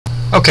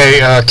Okay,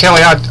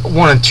 Kelly, I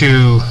wanted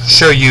to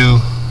show you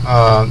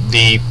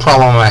the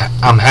problem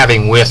I'm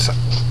having with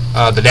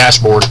the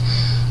dashboard.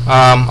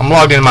 I'm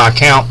logged into my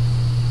account.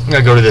 I'm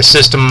going to go to the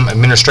system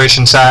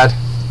administration side.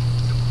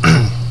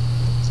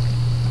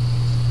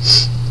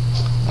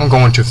 I'm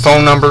going to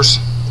phone numbers.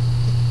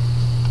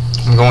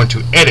 I'm going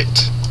to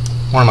edit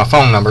one of my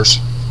phone numbers.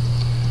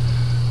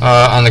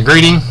 On the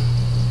greeting,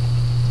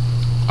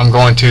 I'm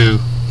going to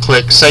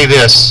click Say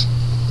This.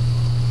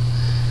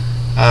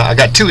 I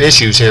got two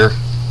issues here.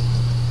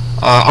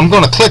 I'm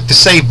going to click the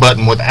save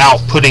button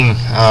without putting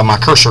my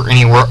cursor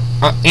anywhere,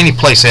 any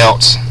place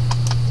else.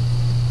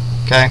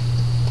 Okay,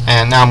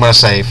 and now I'm going to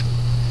save.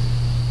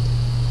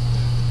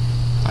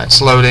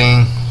 It's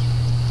loading.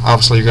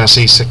 Obviously, you're going to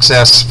see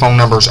success. Phone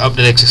numbers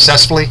updated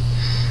successfully.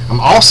 I'm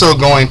also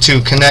going to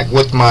connect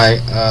with my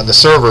the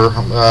server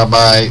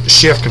by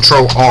Shift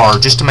Control R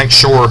just to make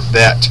sure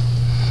that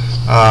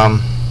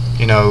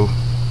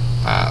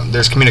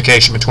there's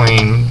communication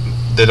between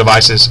the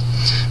devices.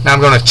 Now I'm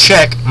going to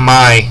check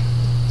my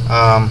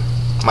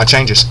my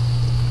changes.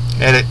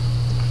 Edit,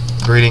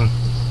 greeting,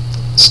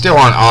 still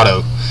on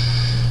auto.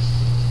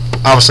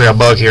 Obviously a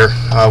bug here.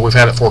 We've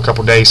had it for a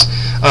couple days.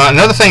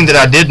 Another thing that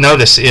I did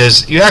notice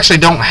is you actually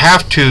don't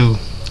have to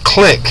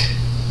click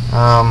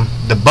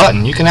the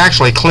button. You can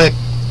actually click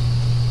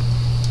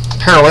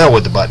parallel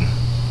with the button,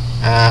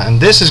 and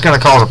this is going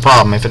to cause a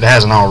problem if it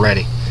hasn't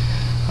already.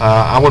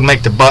 I would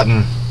make the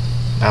button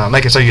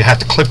make it so you have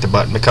to click the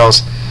button,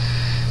 because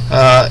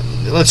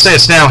let's say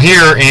it's down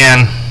here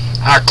and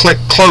I click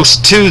close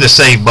to the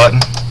save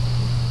button.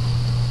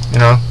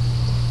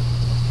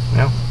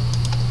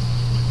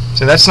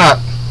 So that's not,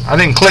 I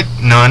didn't click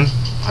none.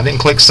 I didn't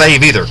click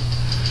save either.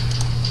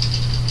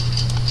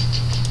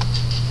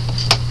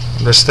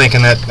 I'm just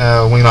thinking that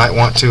we might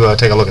want to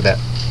take a look at that.